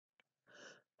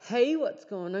Hey, what's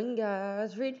going on,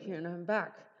 guys? Reed here, and I'm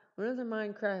back with another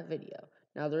Minecraft video.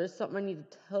 Now, there is something I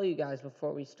need to tell you guys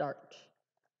before we start.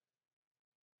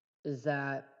 Is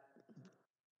that,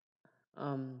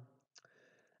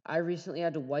 I recently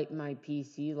had to wipe my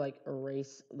PC, like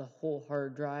erase the whole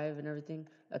hard drive and everything.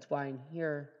 That's why in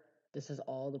here, this is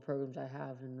all the programs I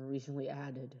have and recently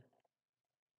added.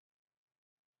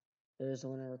 There's the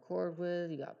one I record with,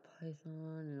 you got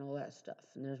Python and all that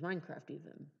stuff, and there's Minecraft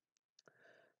even.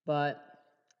 But,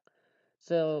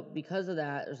 so because of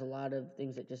that, there's a lot of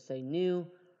things that just say new.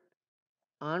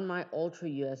 On my Ultra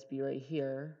USB right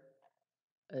here,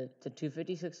 it's a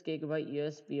 256 gigabyte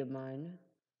USB of mine.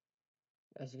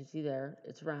 As you can see there,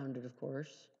 it's rounded, of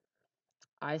course.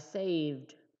 I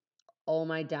saved all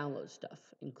my download stuff,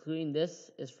 including this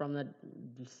is from the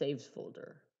saves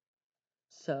folder.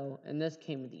 So, and this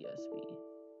came with the USB.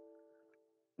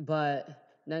 But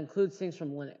that includes things from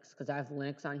Linux, because I have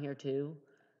Linux on here too.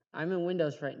 I'm in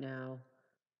Windows right now,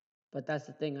 but that's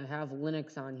the thing, I have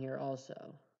Linux on here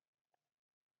also.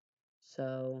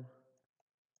 So,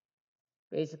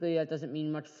 basically, that doesn't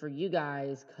mean much for you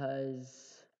guys,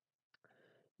 because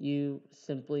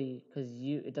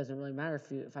it doesn't really matter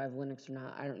if I have Linux or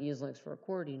not. I don't use Linux for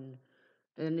recording.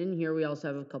 And in here, we also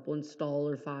have a couple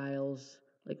installer files,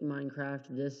 like Minecraft.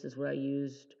 This is what I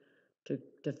used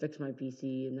to fix my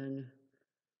PC. And then,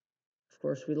 of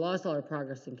course, we lost all our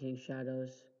progress in King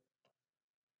Shadows.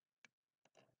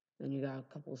 Then you got a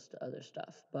couple other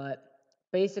stuff. But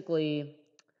basically,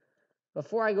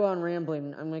 before I go on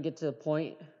rambling, I'm going to get to the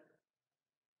point.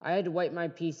 I had to wipe my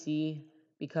PC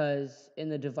because in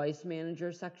the device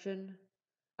manager section,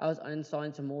 I was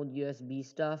uninstalling some old USB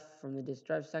stuff from the disk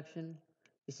drive section.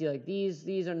 You see, like,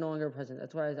 these are no longer present.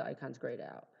 That's why the icon's grayed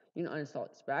out. You can uninstall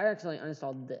this, but I actually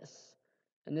uninstalled this.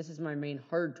 And this is my main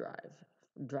hard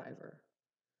driver.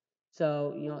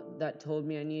 So, that told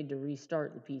me I needed to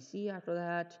restart the PC after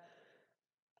that.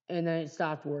 And then it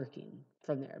stopped working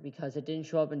from there because it didn't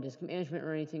show up in disk management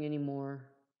or anything anymore.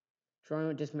 Showing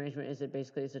what disk management is,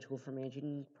 basically it's a tool for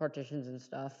managing partitions and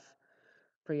stuff.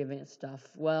 Pretty advanced stuff.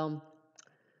 Well,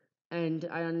 and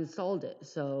I uninstalled it,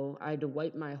 so I had to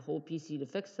wipe my whole PC to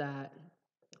fix that.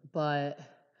 But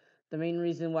the main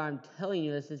reason why I'm telling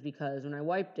you this is because when I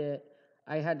wiped it,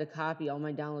 I had to copy all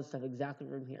my download stuff exactly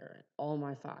from here, all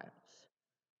my files.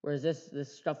 Whereas this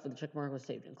stuff with the check mark was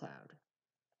saved in cloud.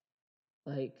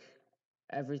 Like,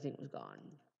 everything was gone.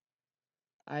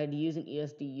 I had to use an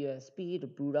ESD USB to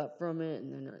boot up from it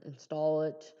and then install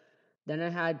it. Then I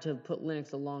had to put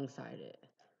Linux alongside it,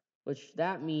 which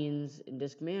that means in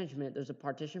disk management, there's a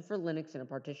partition for Linux and a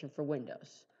partition for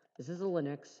Windows. This is the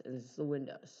Linux, and this is the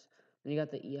Windows. Then you got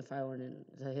the EFI one and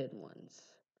the hidden ones.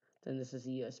 Then this is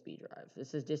the USB drive.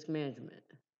 This is disk management,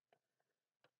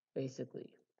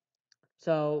 basically.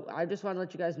 So I just want to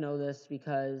let you guys know this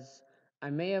because I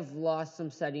may have lost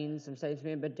some settings. Some settings may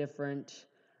have been different.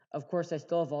 Of course, I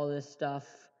still have all this stuff,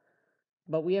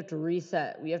 but we have to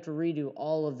reset. We have to redo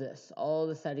all of this, all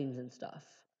the settings and stuff.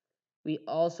 We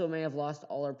also may have lost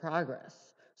all our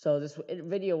progress. So this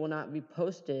video will not be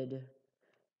posted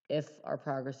if our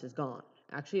progress is gone.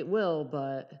 Actually, it will,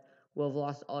 but we'll have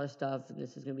lost all our stuff, and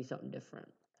this is going to be something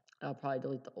different. I'll probably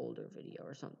delete the older video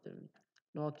or something.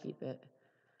 No, I'll keep it.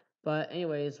 But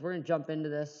anyways, we're going to jump into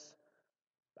this.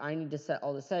 I need to set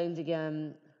all the settings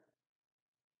again.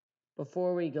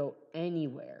 Before we go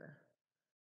anywhere,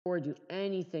 before we do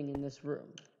anything in this room,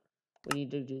 we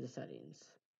need to do the settings.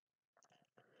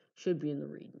 Should be in the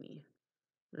README.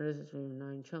 There is this room,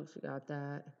 9 chunks, we got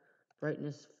that.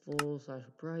 Brightness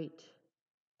full/bright.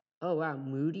 Oh wow,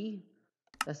 moody?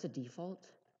 That's the default?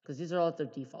 Because these are all at their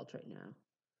defaults right now.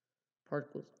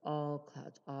 Particles all,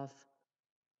 clouds off.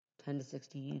 10 to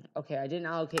 16. Okay, I didn't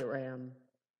allocate RAM.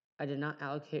 I did not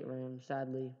allocate RAM,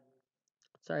 sadly.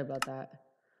 Sorry about that.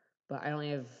 But I only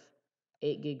have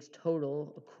 8 gigs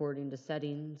total according to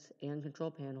settings and control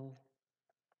panel.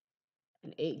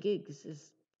 And 8 gigs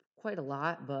is quite a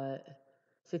lot, but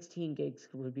 16 gigs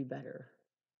would be better.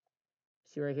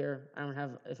 See right here, I don't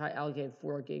have, if I allocate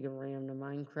 4 gig of RAM to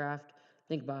Minecraft,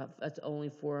 think about it, that's only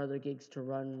 4 other gigs to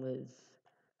run with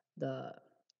the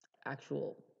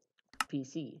actual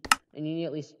PC. And you need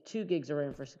at least 2 gigs of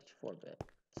RAM for 64-bit.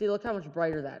 See, look how much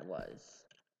brighter that was.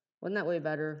 Wasn't that way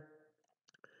better?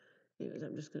 Anyways,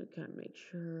 I'm just going to kind of make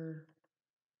sure.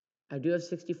 I do have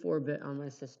 64-bit on my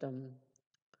system.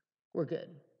 We're good.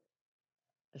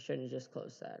 I shouldn't have just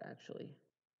closed that, actually.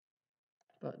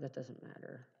 But that doesn't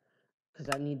matter,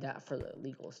 because I need that for the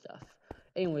legal stuff.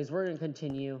 Anyways, we're going to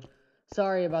continue.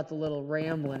 Sorry about the little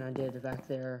rambling I did back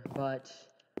there, but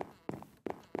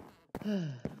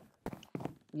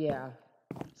yeah.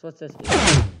 So what's this do?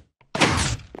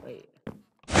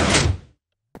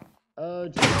 Oh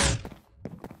dear.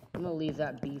 I'm gonna leave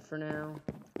that be for now.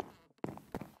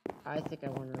 I think I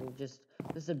want to just...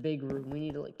 This is a big room. We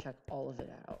need to, like, check all of it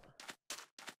out.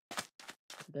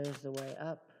 There's the way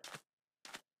up.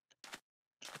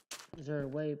 Is there a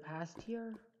way past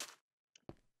here?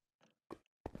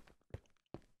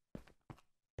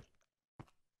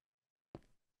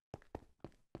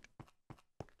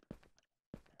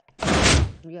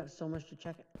 We have so much to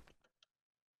check it.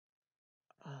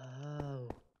 Oh.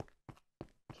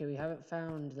 Okay, we haven't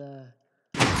found the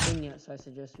thing yet, so I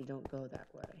suggest we don't go that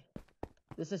way.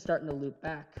 This is starting to loop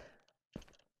back.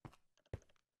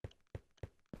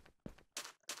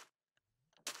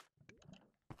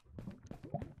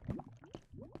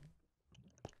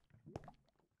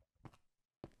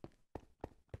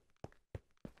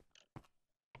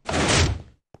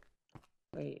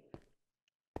 Wait.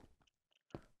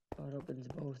 Oh, it opens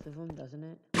both of them, doesn't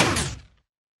it?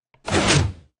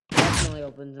 Definitely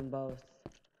opens them both.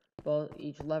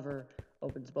 Each lever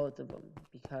opens both of them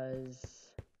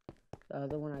because the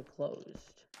other one I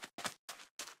closed.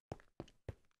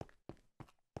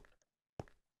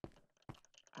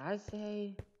 I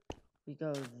say we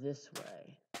go this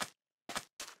way.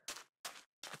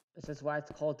 This is why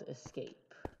it's called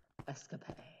escape.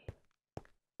 Escapade.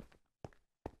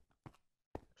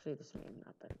 Actually, this may have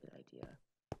not been a good idea.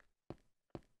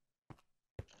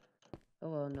 Oh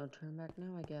well, no turn back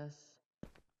now, I guess.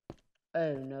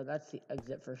 Oh no, that's the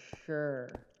exit for sure.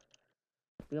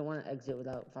 We don't want to exit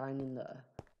without finding the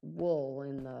wool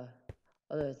and the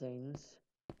other things.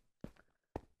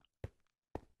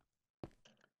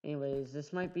 Anyways,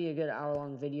 this might be a good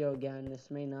hour-long video again. This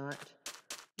may not.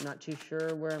 I'm not too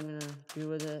sure where I'm gonna do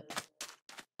with it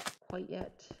quite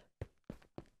yet.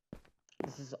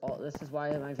 This is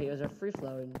why my videos are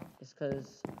free-flowing. It's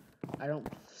because I don't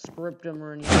script them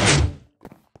or anything.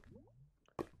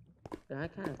 And I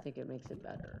kind of think it makes it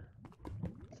better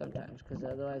sometimes, because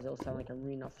otherwise it'll sound like I'm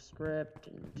reading off a script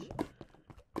and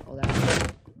all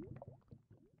that.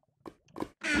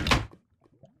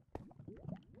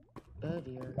 Oh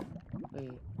dear.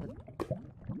 Wait, what?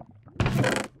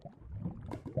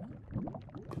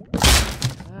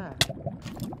 Ah,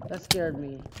 that scared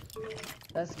me.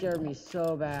 That scared me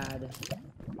so bad.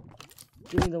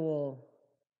 Give me the wool.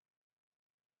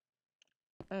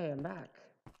 Hey, I'm back.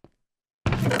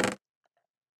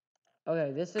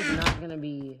 Okay, this is not gonna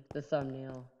be the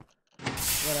thumbnail. What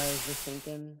I was just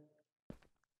thinking.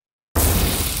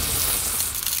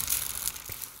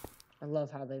 I love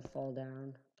how they fall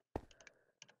down.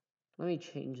 Let me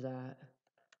change that.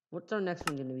 What's our next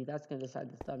one gonna be? That's gonna decide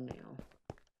the thumbnail.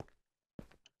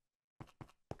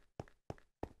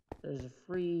 There's a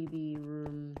freebie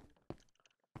room.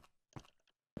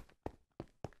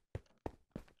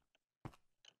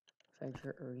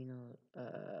 Adventure Arena.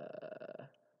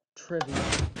 Trivia.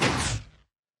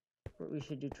 We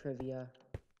should do trivia.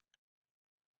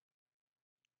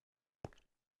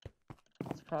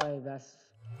 It's probably best.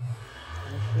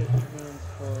 Initiate commands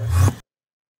for.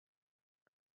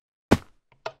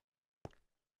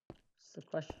 What's the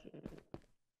question?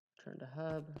 Turn to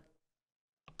hub.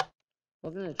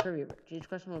 Welcome to the trivia bridge. Each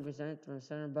question will be presented from the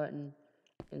center button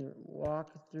and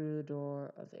walk through the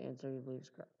door of the answer you believe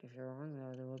is correct. If you're wrong,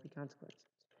 though, there will be consequences.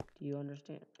 Do you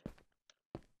understand?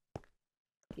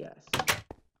 Yes.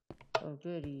 Oh,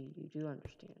 good, you do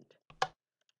understand.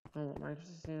 Oh,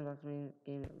 Microsoft Sandbox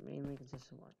game mainly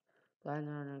consists of what? Blind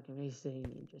Runner can be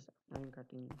saying just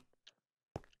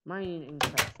mining and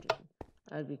crafting.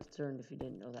 I'd be concerned if you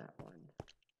didn't know that one.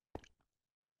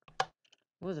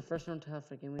 What was the first known title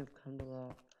for a game we've come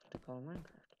to call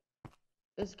Minecraft?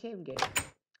 It's a cave game.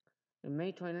 In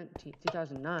May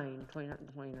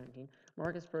 2019,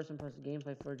 Marcus Person posted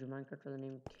gameplay footage of Minecraft for the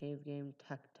name Cave Game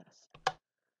Tech Test.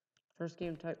 First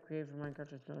game type created for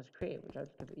Minecraft was known as Create, which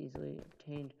could be easily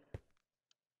obtained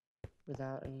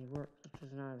without any work, which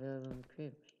was not available in the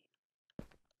Create menu.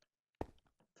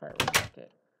 Fireworks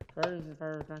Bucket. For other reasons,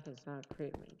 Fireworks Bucket is not a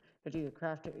Create menu. You have to either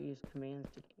craft it or use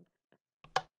commands to gain it.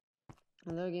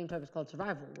 Another game type is called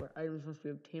Survival, where items must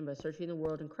be obtained by searching the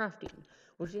world and crafting,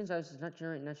 which means items does not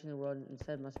generate naturally in the world and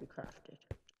instead must be crafted.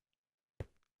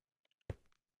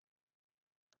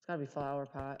 It's gotta be flower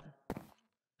pot.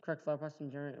 Correct flower pots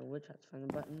can generate a witch hat. Find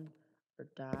the button or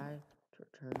die to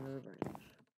return to the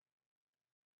range.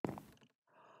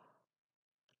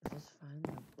 Is this find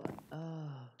the button?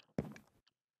 Oh,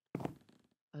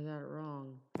 I got it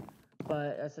wrong.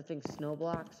 But that's the thing, snow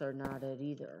blocks are not it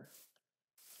either.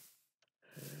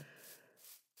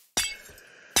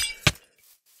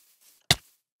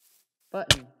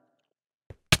 Button.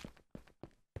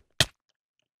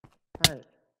 Alright.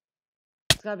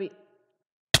 It's gotta be.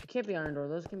 can't be iron ore.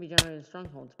 Those can be generated in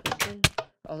strongholds. Piston.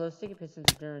 Although sticky pistons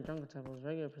are generated in jungle temples,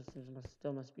 regular pistons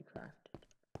must be crafted.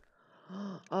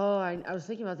 Oh, I was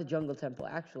thinking about the jungle temple,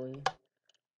 actually.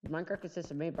 Minecraft consists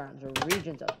of many biomes or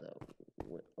regions of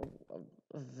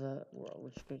the world,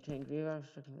 which contain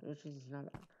which is not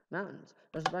mountains.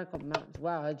 There's a biome called mountains.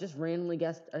 Wow, I just randomly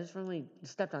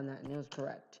stepped on that, and it was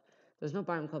correct. There's no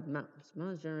biome called mountains.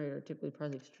 Mountains generated are typically part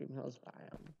of the extreme hills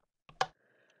biome.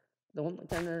 The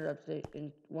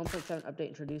 1.7 update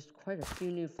introduced quite a few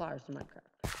new flowers to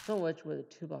Minecraft, some of which were the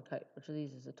 2-block height. Which of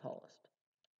these is the tallest?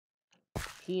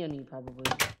 Peony, probably.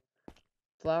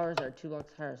 Flowers are 2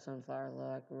 blocks higher: sunflower,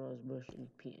 lilac, rose bush, and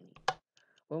peony.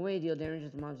 One way to deal damage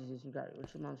to mobs is using gravity,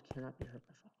 which the mobs cannot be hurt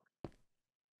by falling.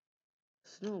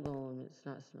 Snow golem, it's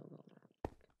not snow golem.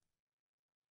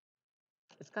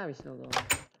 It's gotta be snow golem.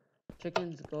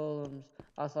 Chickens, golems,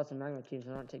 ocelots, and magma cubes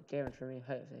will not take damage from any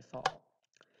height if they fall.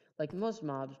 Like most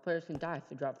mobs, players can die if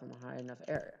they drop from a high enough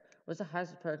area. What's the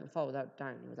highest a player can fall without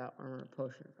dying, without armor or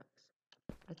potion effects?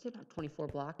 I'd say about 24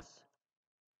 blocks.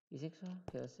 You think so?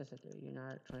 Okay, let's test it there. You're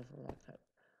not at 24 block height.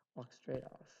 Walk straight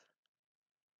off.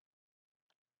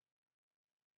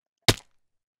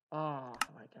 Oh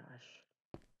my gosh.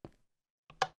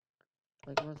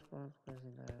 Like most blocks, players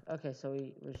can die. Okay, so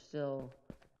we're still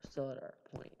at our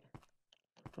point.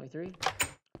 23?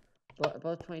 But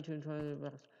both 22 and 23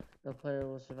 blocks, the player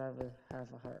will survive with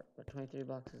half a heart, but 23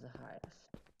 blocks is the highest.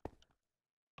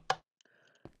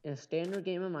 In a standard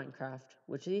game of Minecraft,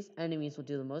 which of these enemies will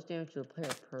do the most damage to the player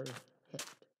per hit?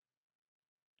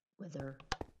 Wither.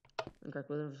 Incorrect.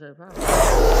 Wither is very powerful.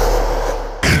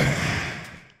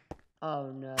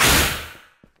 Oh no.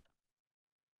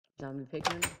 Zombie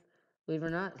pigmen? Believe it or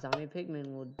not, zombie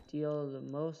pigmen will deal the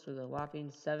most with a whopping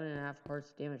 7.5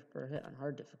 hearts damage per hit on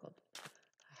hard difficulty.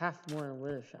 Half more than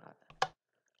wither shot.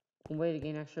 One way to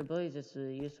gain extra abilities is through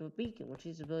the use of a beacon, which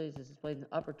these abilities is displayed in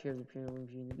the upper tier of the pyramid when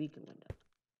viewing the beacon window.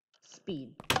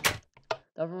 Speed. The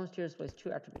uppermost tier displays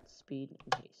 2 attributes, speed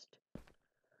and haste.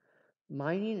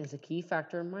 Mining is a key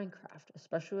factor in Minecraft,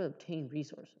 especially with obtaining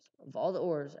resources. Of all the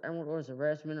ores, emerald ore is the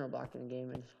rarest mineral block in the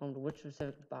game and is home to which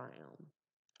specific biome?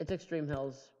 It's Extreme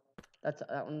Hills. That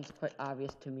one's quite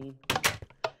obvious to me.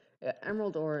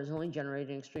 Emerald ore is only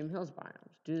generated in Extreme Hills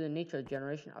biomes. Due to the nature of the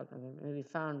generation algorithm, it may be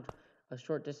found a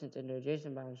short distance into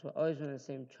adjacent biomes, but always within the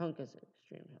same chunk as the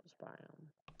Extreme Hills biome.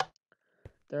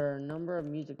 There are a number of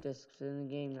music discs in the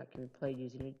game that can be played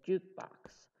using a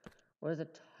jukebox. What is the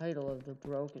title of the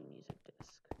broken music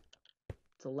disc?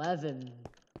 It's 11.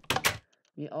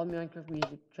 All Minecraft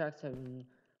music tracks have been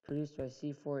produced by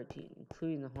C418,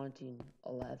 including the haunting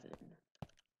 11.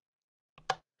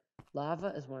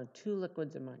 Lava is one of 2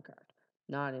 liquids in Minecraft,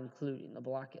 not including the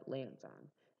block it lands on.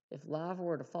 If lava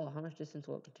were to fall, how much distance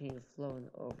will it continue to flow in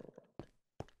the overworld?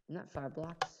 Isn't that 5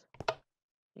 blocks?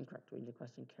 Incorrect. Read the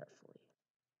question carefully.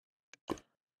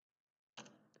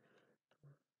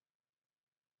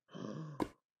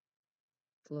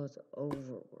 Flows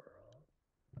overworld.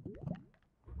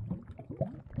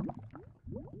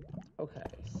 Okay,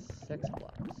 6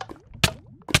 blocks.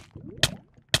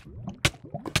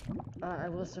 I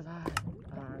will survive.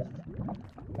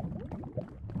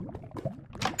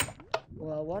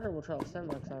 Well, water will travel 7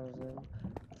 blocks hours in.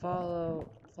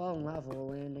 Falling lava will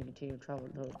land and continue to travel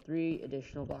until 3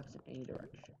 additional blocks in any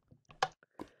direction.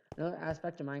 Another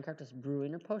aspect of Minecraft is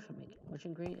brewing or potion making. Which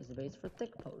ingredient is the base for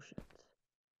thick potions?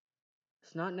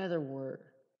 It's not nether wart.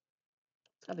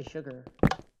 It's gotta be sugar.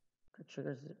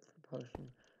 Sugar is it for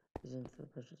potion. Is in for the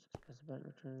potion. Press the button,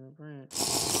 return the branch.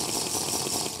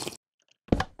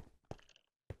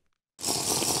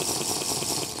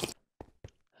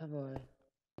 Oh boy.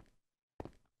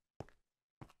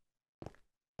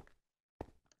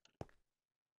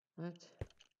 What?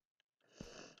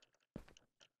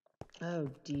 Oh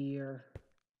dear.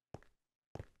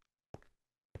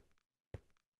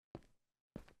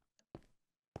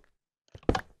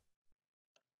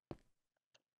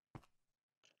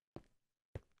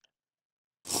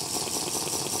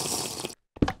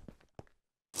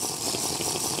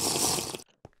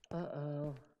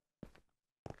 Uh-oh.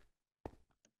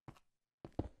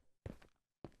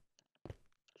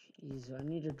 Jeez, I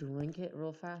need to drink it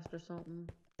real fast or something.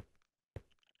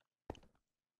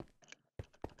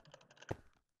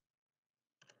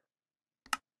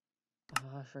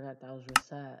 Oh, I forgot that was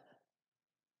reset.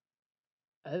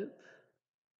 Oh.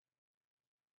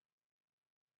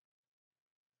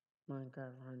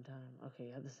 Minecraft runtime. Okay,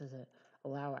 yeah, this is it.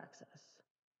 Allow access.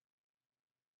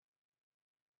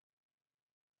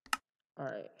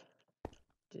 Alright.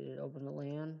 Did it open the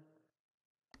LAN?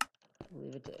 I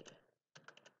believe it did.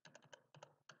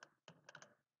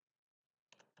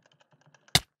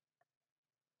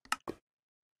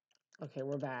 Okay,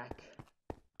 we're back.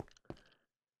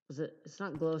 It's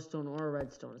not glowstone or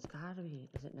redstone. It's gotta be.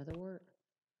 Is it netherwort?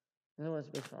 Netherwort's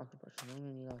big for octopus. I'm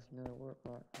gonna need also netherwort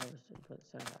harvested and put the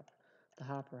sand hopper. The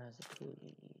hopper has the tool you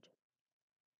need.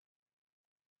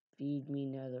 Feed me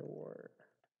netherwort.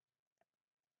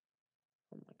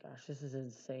 Oh my gosh, this is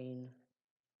insane.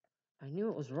 I knew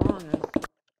it was wrong. I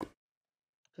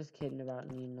was just kidding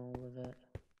about needing all of it.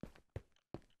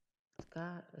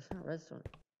 It's not redstone.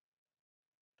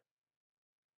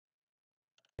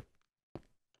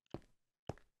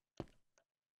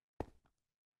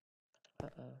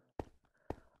 Uh-oh.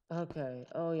 Okay.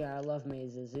 Oh yeah, I love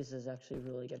mazes. This is actually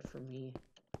really good for me.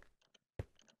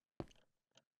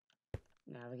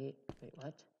 Navigate. Wait,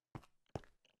 what?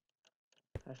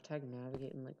 Hashtag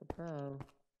navigating like a pro.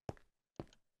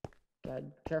 Gotta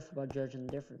be careful about judging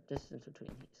the different distance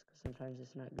between these, because sometimes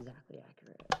it's not exactly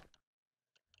accurate.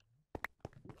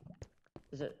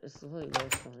 It's literally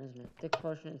glowstone, isn't it? Thick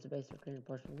portion is the base of creating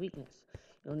portion of weakness.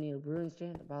 You'll need a brewing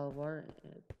stand, a bottle of water,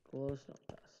 and a glowstone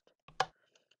dust.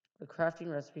 The crafting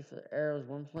recipe for the arrow is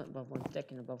 1 flint above 1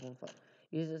 stick and above 1 foot.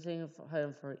 Use the same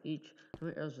item for each. How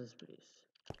many arrows does this produce?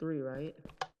 3, right?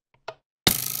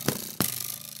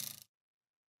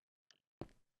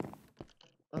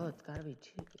 Oh, it's gotta be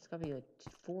 2. It's gotta be like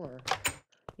 4.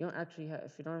 You don't actually have,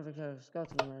 if you don't have a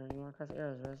skeleton anymore and you want to craft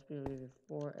arrows, the recipe will give you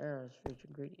 4 arrows for each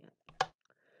ingredient.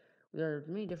 There are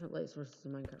many different light sources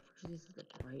in Minecraft. Which of these is the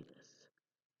brightest?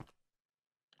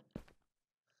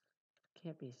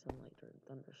 Can't be sunlight during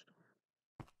thunderstorm.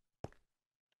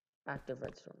 Active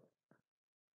redstone.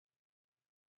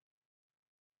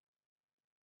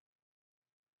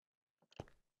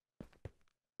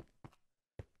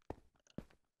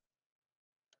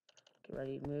 Get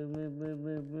ready. Move, move, move,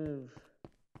 move, move.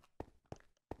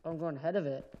 Oh, I'm going ahead of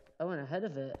it. I went ahead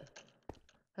of it.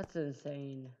 That's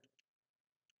insane.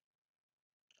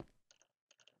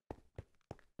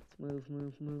 Let's move,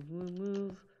 move, move, move,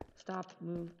 move. Stop,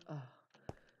 move. Oh,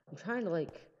 I'm trying to,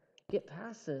 like, get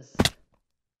past this.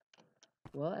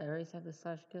 Well, I already have the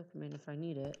slash kill command if I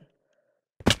need it.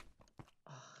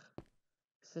 Oh,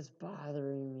 this is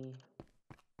bothering me.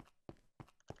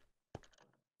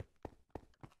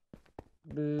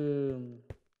 Boom.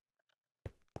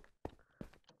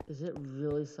 Is it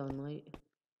really sunlight?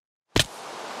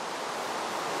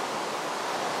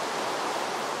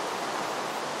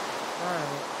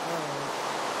 Alright.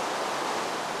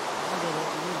 I get it.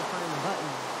 You need to find the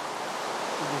button.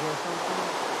 Did you hear something?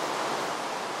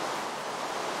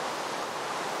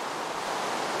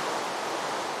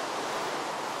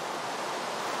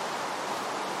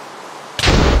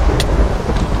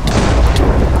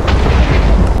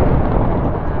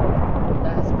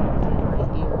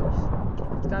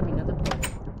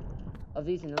 Of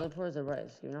these, another portal is a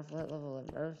rise. You're not flat level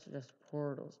 11. Arrows suggest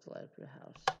portals to light up your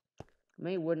house.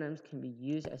 Many wooden items can be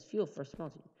used as fuel for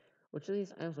smelting. Which of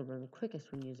these items will burn the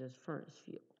quickest when used as furnace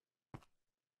fuel?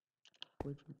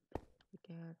 Wood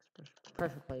pickaxe,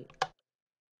 pressure plate.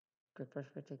 Good pressure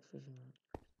plate takes fusion.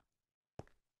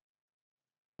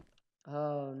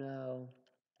 Oh no.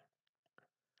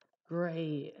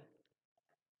 Great.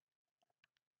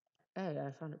 Hey,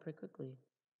 I found it pretty quickly.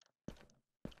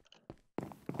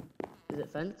 Is it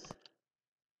fence?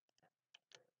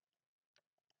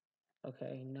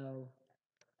 Okay, no.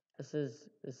 This is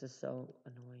so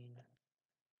annoying.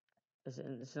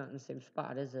 It's not in the same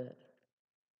spot, is it?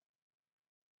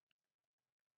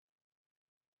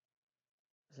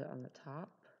 Is it on the top?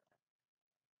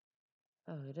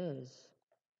 Oh, it is.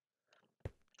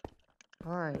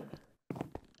 Alright.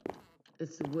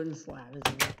 It's the wooden slab,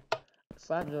 isn't it?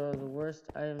 Slabs are the worst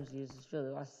items used as fuel. They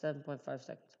last 7.5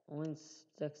 seconds. Only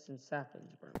sticks and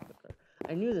saplings burn quicker.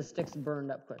 I knew the sticks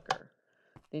burned up quicker.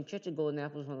 The enchanted golden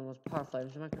apple is one of the most powerful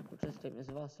items in Minecraft, which this statement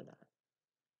is also about.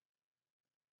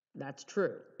 That's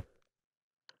true.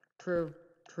 True.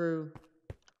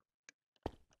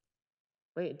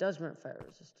 Wait, it does grant fire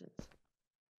resistance.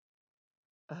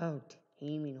 Oh,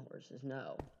 taming horses,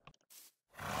 no.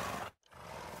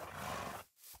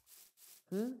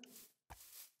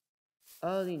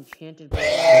 Oh, the enchanted golden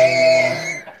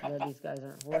apple. Yeah, these guys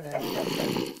aren't horses.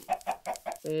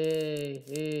 Hey.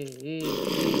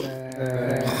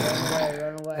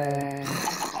 Run away.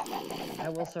 I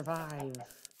will survive.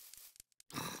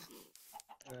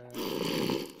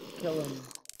 Kill him.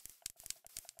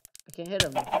 I can't hit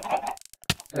him.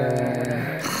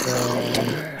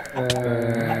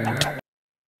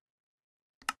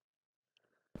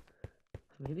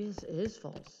 Maybe this is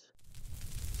false.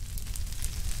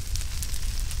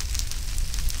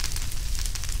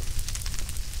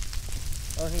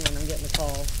 Oh, hang on, I'm getting a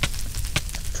call.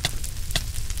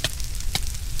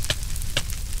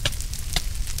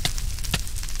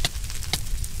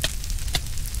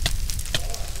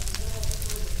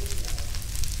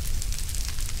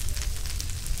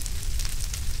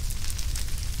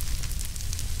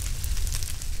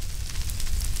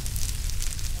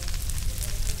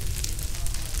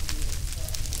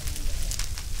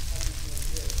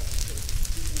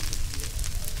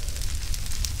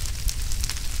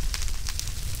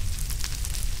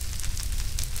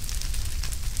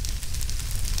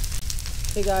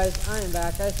 Hey guys, I am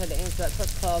back. I just had to answer that quick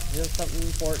call because it was something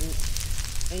important.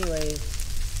 Anyways,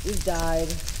 we've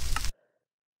died.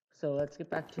 So let's get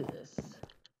back to this.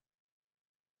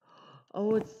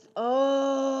 Oh!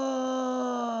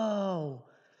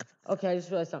 Okay, I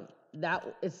just realized something.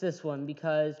 It's this one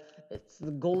because it's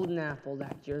the golden apple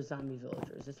that's your zombie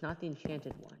villagers. It's not the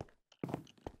enchanted one.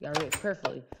 You gotta read it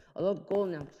carefully. Although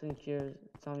golden apples can cure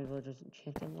zombie villagers,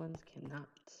 enchanted ones cannot.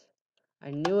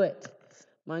 I knew it!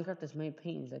 Minecraft has many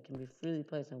paintings that can be freely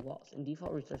placed on walls. In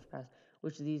default resource paths,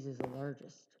 which of these is the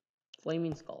largest?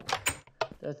 Flaming skull.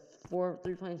 There are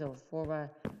three planes of a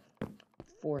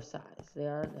 4x4 size. They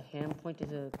are the hand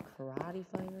pointed to a karate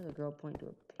fighter, the girl pointed to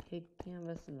a pig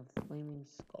canvas, and the flaming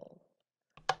skull.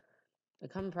 A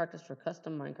common practice for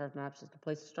custom Minecraft maps is to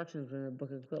place instructions within a book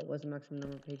of code. What's the maximum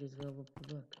number of pages available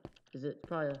per book? Is it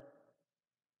probably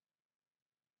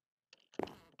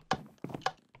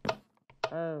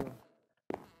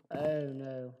Oh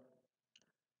no.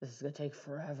 This is gonna take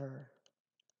forever.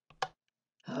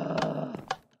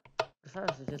 If I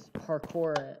was to just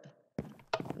parkour it.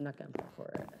 I'm not gonna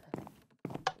parkour it.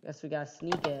 Guess we gotta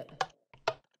sneak it.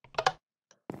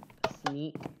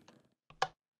 Sneak.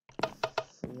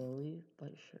 Slowly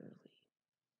but surely.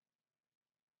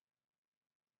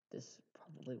 This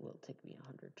probably will take me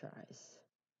 100 tries.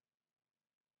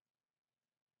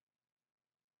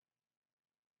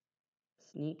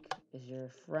 Sneak is your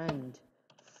friend.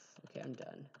 Okay, I'm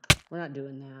done. We're not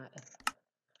doing that.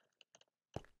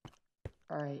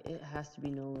 Alright, it has to be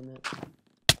no limit.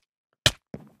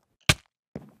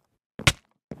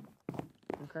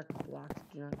 Incorrect blocks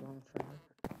do not go on forever.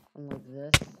 Unlike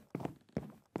this.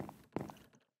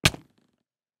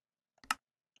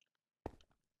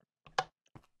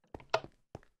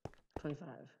 $25.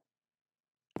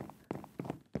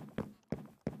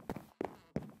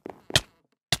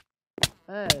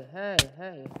 Hey.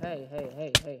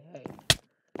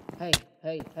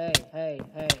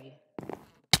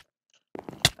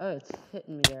 Oh, it's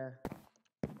hitting me there.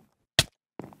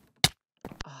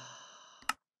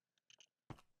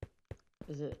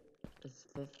 It's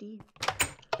 50?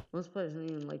 Most players don't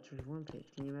even like to read one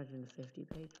page. Can you imagine a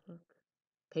 50-page book?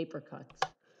 Paper cuts.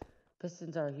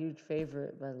 Pistons are a huge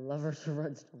favorite by the lovers of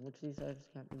redstone. Which of these items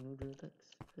can't be moved with a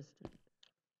piston?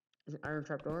 Is it iron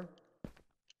trapdoor?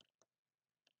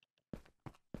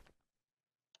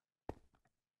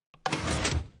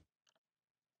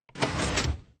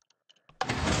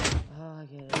 Oh, I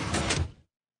get it.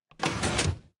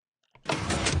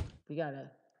 We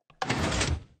gotta.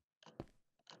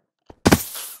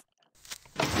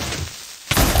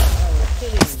 Oh, we're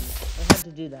kidding. I had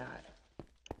to do that.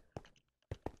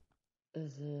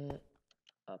 Is it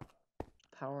a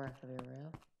power activator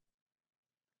rail?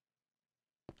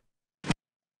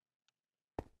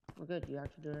 Oh, good. You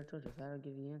actually did what I told you. That'll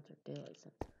give you the answer. Daylight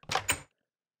sensor.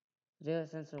 The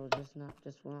daylight sensor will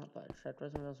will not budge. Trapped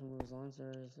resin rails will move as long as there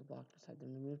is a block beside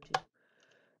them to move to.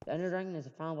 The Ender Dragon is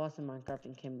a final boss in Minecraft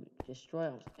and can destroy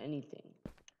almost anything.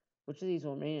 Which of these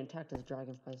will remain intact as the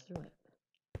dragon flies through it?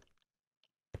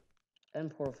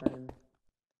 And portal frame.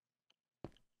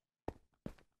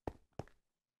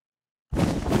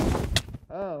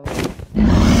 Oh.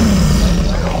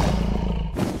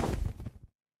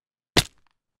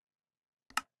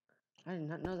 I did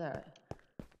not know that.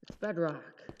 It's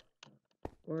bedrock.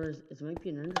 Or it might be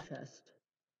an ender chest.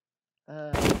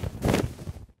 Oh,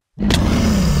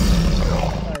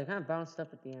 it kind of bounced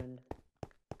up at the end.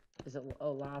 Is it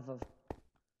lava?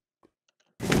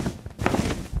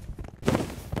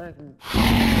 I can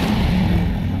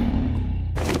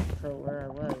control where I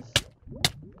was.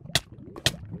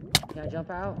 Can I jump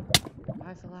out?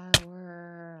 I fell out of the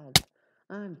world.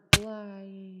 I'm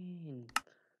flying.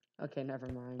 Okay, never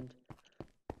mind.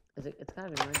 It's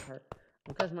gotta be minecart.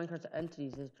 Because minecarts are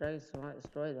entities, his dragons cannot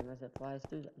destroy them as it flies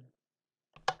through them.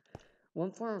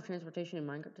 One form of transportation in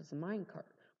Minecraft is a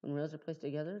minecart. When rails are placed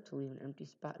together to leave an empty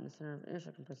spot in the center of an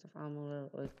intersection, place the final rail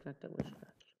always connect it which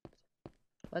directions.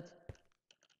 What?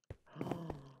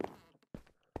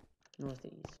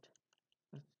 Northeast.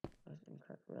 That's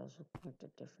incorrect. Rails will connect a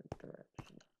different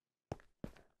direction.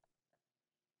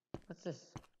 What's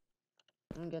this?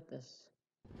 I don't get this.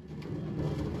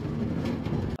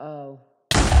 Oh.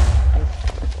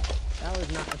 That was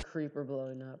not a creeper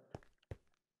blowing up.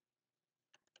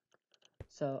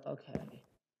 So, okay.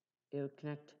 It would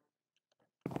connect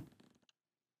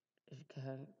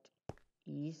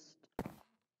east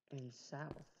and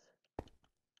south.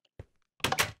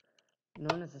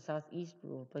 Known as the southeast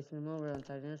rule, placing the middle rail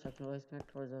inside an intersection will always connect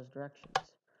towards those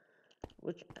directions.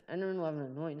 Which Enderman will have an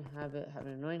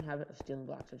annoying habit of stealing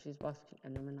blocks, which these blocks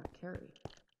can Enderman not carry.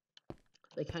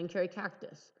 They can carry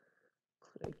cactus,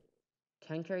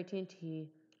 can carry TNT,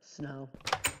 snow.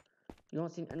 You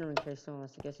won't see an enderman carry snow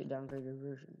unless it gets you downgrade your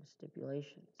version.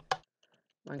 Stipulations.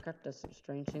 Minecraft does some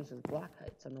strange things with block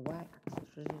heights on the y-axis,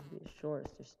 which is to be the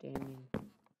shortest they're standing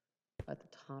at the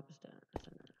top center.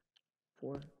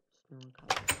 4 snow and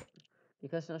cobblestone.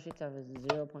 Because snow sheets have a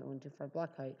 0.125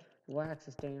 block height, the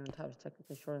y-axis standing on top is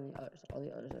technically shorter than the others. All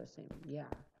the others are the same. Yeah,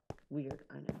 weird,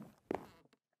 I know.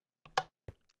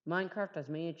 Minecraft has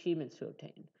many achievements to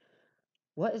obtain.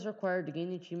 What is required to gain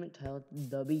the achievement titled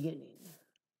The Beginning?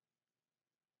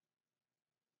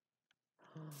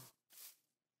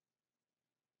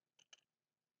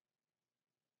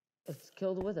 It's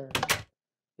Kill the Wither.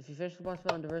 If you finish the boss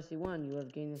battle in Diversity 1, you would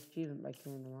have gained this achievement by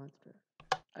killing the monster.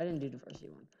 I didn't do Diversity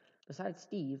 1. Besides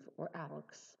Steve, or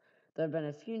Alex, there have been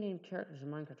a few named characters in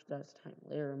Minecraft without its time,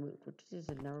 later removed, which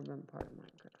have never been part of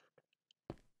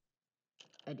Minecraft.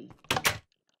 Eddie.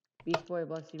 Beast Boy,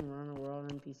 Black Steven run around the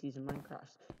world and NPCs in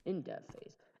Minecraft's in-dev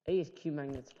phase. Eddie is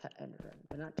qmagnet's pet enderman,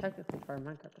 but not technically part of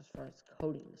Minecraft as far as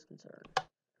coding is concerned.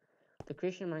 The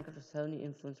creation of Minecraft was heavily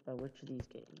influenced by which of these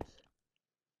games?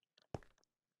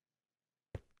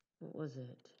 What was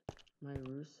it?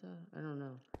 Myrusa? I don't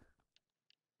know.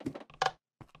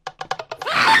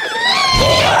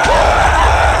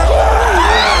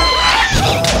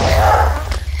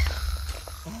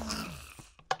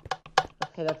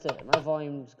 Okay, that's it. My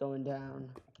volume's going down.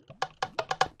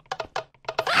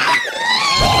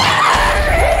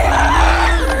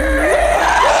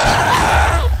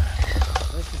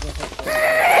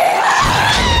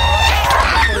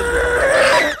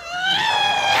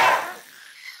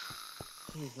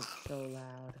 Jeez, it's so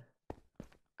loud.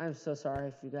 I'm so sorry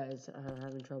if you guys are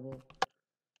having trouble.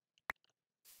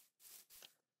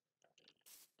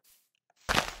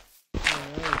 Oh,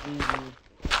 that was easy.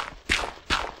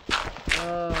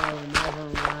 Oh, never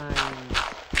mind.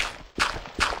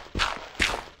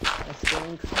 That's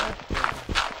getting corrected.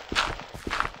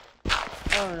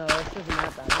 Oh no, this isn't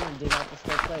that bad. I'm gonna dig out this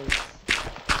whole place.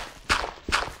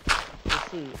 Let's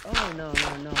see. Oh no,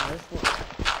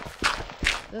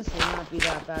 this will not be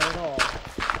that bad at all.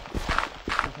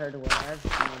 Compared to what I've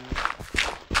seen.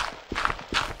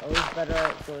 Always better,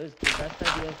 so it's the best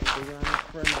idea is to dig around the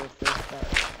perimeter first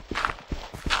start.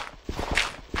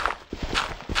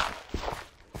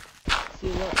 See,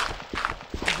 look,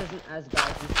 this isn't as bad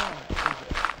as you thought, is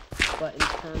it? But in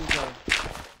terms of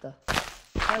the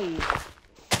height,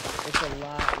 it's a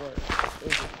lot worse,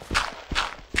 isn't it?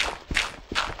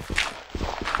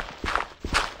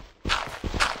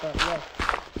 But look,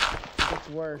 it gets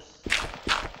worse.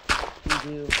 You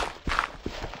do.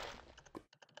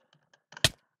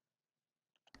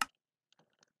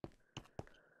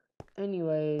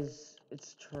 Anyways,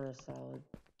 it's churro salad.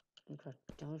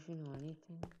 Don't you know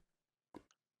anything?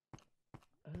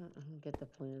 I don't get the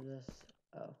point of this.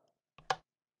 Oh.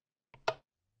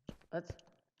 What?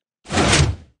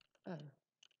 Oh.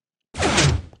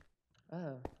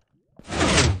 Oh.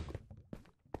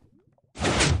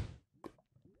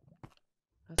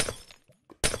 What?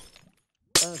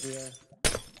 Oh dear.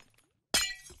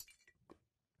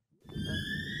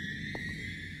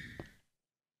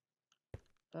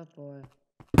 Oh boy.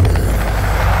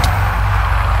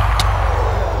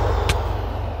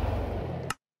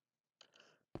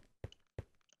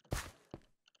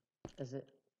 Is it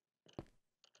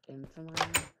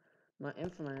Infominer? My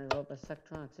Infominer developed by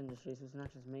Sectronics Industries was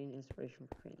Notch's main inspiration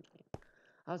for creating the game.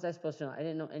 How was I supposed to know? I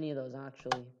didn't know any of those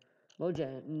actually.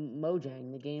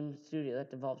 Mojang, the game studio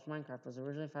that develops Minecraft, was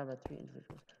originally founded by 3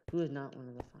 individuals. Who is not one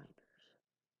of the founders?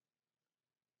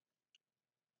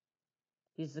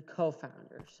 He's the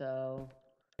co-founder, so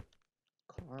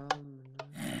Carl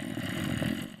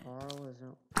is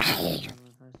no.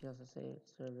 He also say it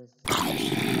served as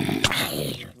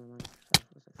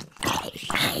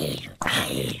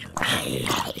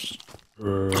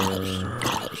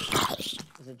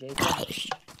Is it Jacob?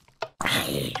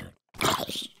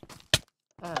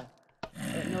 Ah,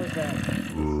 it knows that.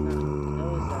 It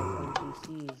knows that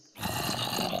NPCs.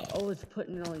 Oh, it's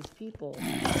putting in all these people.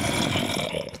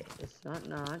 It's not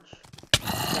Notch.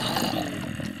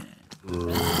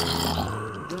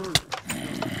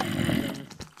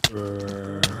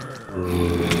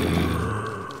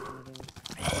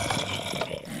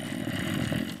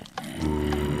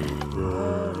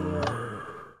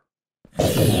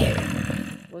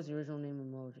 What's the original name of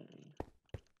Mojang?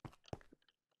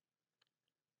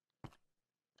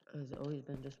 Has it always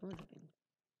been just Mojang?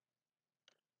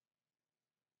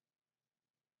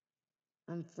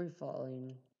 I'm free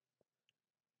falling.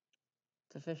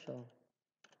 It's official.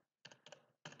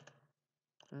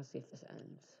 Let's see if this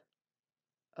ends.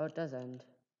 Oh, it does end.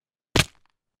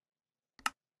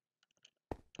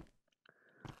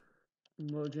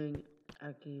 Mojang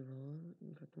Akibol.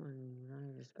 Come on, none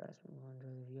of this grass will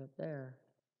enjoy the view up there.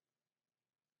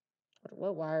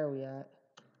 What Y are we at?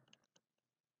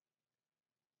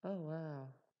 Oh wow.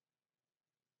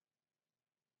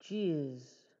 Jeez.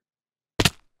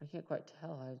 I can't quite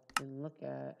tell. I didn't look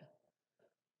at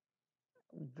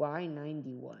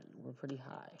Y91. We're pretty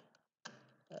high.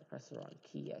 I pressed the wrong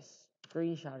key. I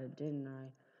screenshotted, didn't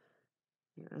I?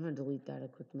 Yeah, I'm gonna delete that a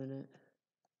quick minute.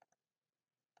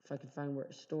 If I can find where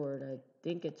it's stored, I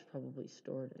think it's probably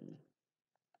stored in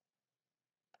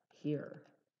here.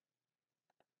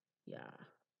 Yeah.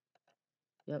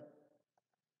 Yep.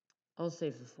 I'll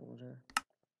save the folder.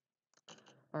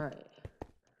 Alright.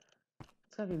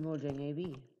 It's gotta be Mojang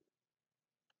AB.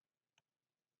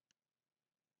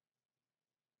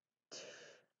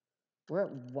 We're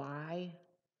at Y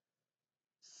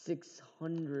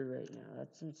 600 right now.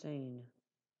 That's insane.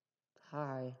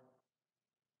 High.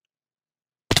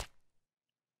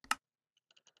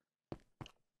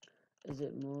 Is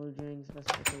it Mojang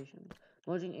specifications?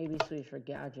 Mojang AB switch for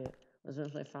gadget was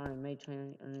originally found in May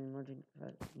 20,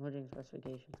 Mojang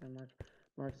specifications and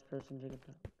Marcus person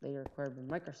later acquired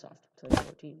by Microsoft in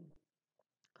 2014.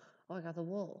 Oh, I got the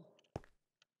wool.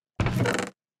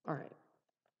 Alright.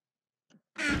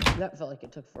 That felt like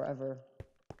it took forever.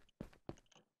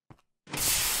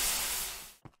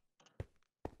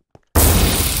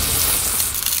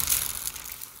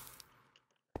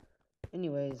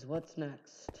 Anyways, what's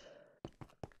next?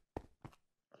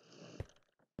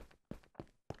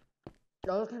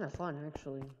 That was kind of fun,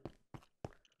 actually.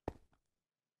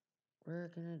 We're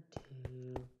gonna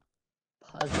do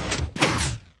puzzle.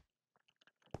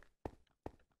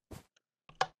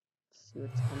 See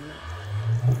what's coming up.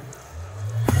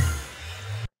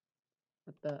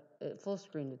 What the? It full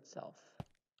screened itself.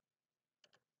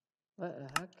 What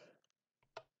the heck?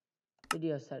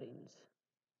 Video settings.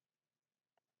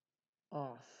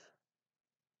 Off.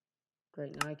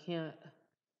 Great, now I can't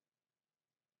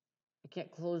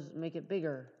close, make it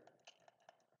bigger.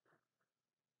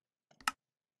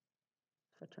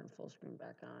 If I turn full screen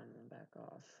back on and back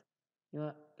off. You know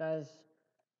what, guys?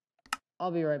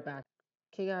 I'll be right back.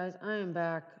 Okay, guys, I am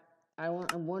back. I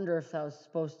wonder if that was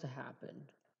supposed to happen,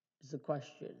 is the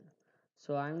question.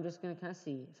 So I'm just going to kind of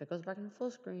see. If it goes back into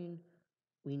full screen,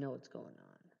 we know what's going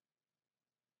on.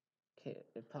 Okay,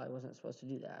 it probably wasn't supposed to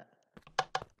do that.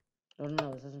 Oh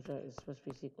no, this doesn't show. It's supposed to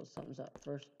be equals thumbs up.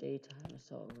 First daytime is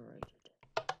so overrated.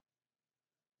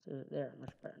 So there,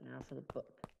 much better. Now for the book.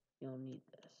 You'll need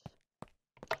this.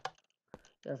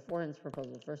 There are 4 hints per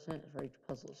puzzle. The first hint for each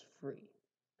puzzle is free.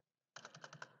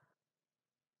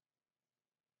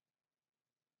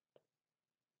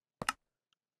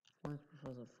 One hints per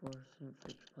puzzle, 4 hints for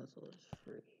each puzzle is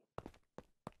free.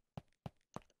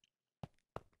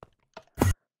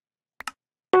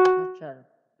 Chatter,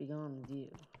 be gone with you.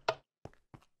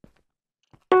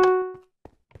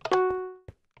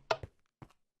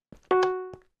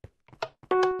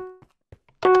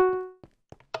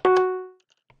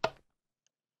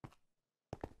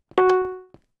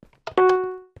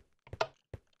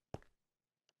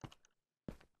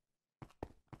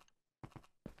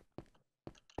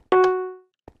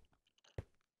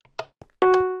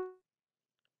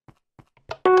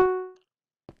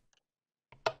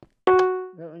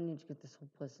 But we need to get this whole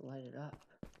place lighted up.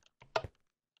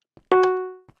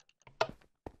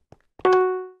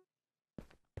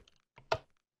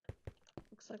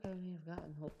 Looks like I may have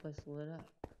gotten the whole place lit up.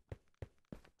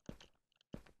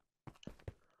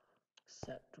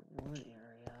 Except one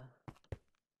area.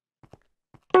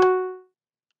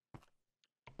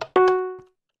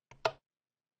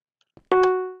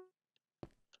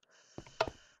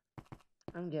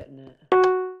 I'm getting it.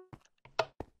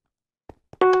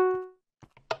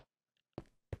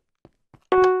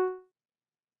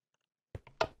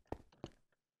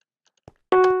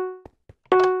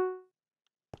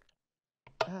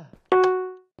 Ah.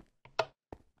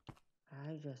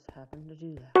 I just happened to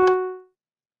do that.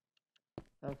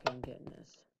 Okay, I'm getting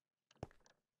this.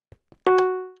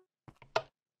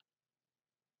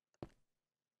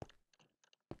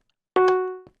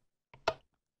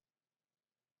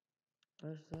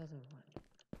 Where's the other one?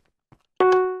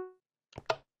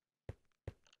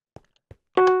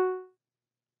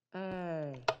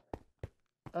 Hey.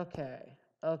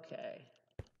 Okay.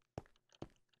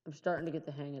 I'm starting to get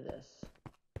the hang of this.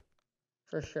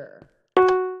 For sure.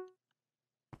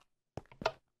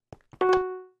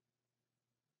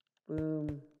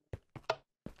 Boom.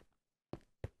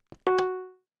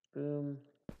 Boom.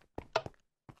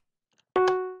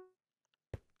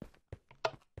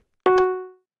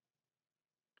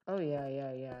 Oh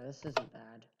yeah, this isn't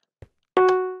bad.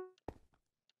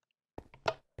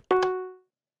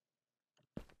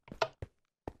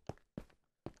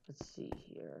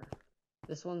 here.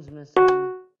 This one's missing.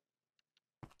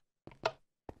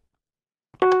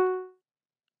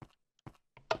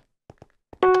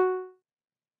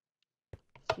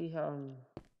 See how I'm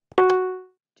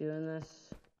doing this?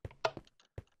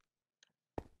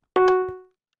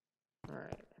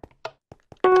 Alright.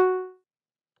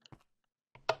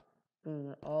 Boom,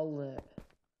 they're all lit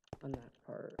on that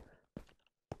part.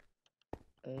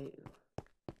 Ew.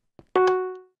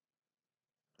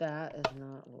 That is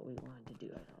not what we wanted to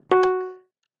do, I don't think.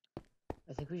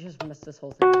 I think we just messed this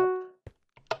whole thing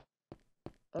up.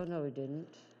 Oh, no, we didn't.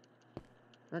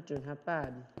 Not doing half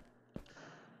bad.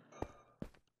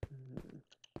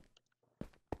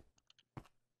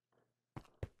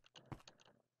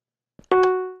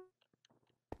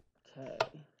 Okay.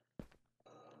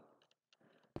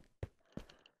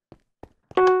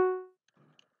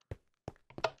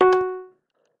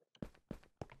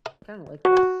 Kind of like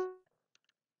this.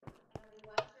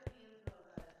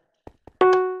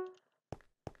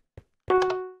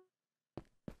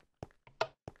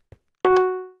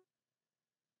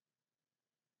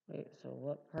 Wait, so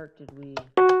what part did we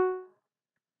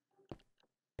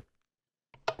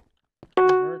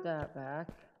convert that back?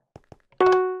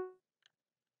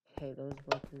 Okay, those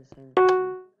both do the same thing.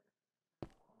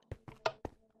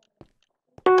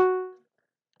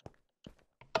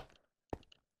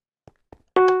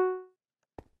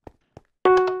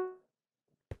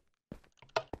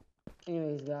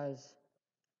 Anyways, guys,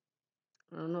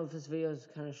 I don't know if this video is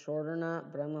kind of short or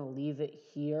not, but I'm going to leave it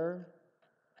here.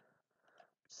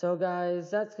 So,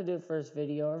 guys, that's going to do it for this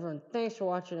video. Everyone, thanks for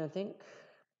watching. I think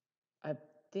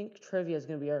trivia is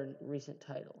going to be our recent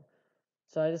title.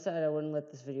 So I decided I wouldn't let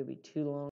this video be too long.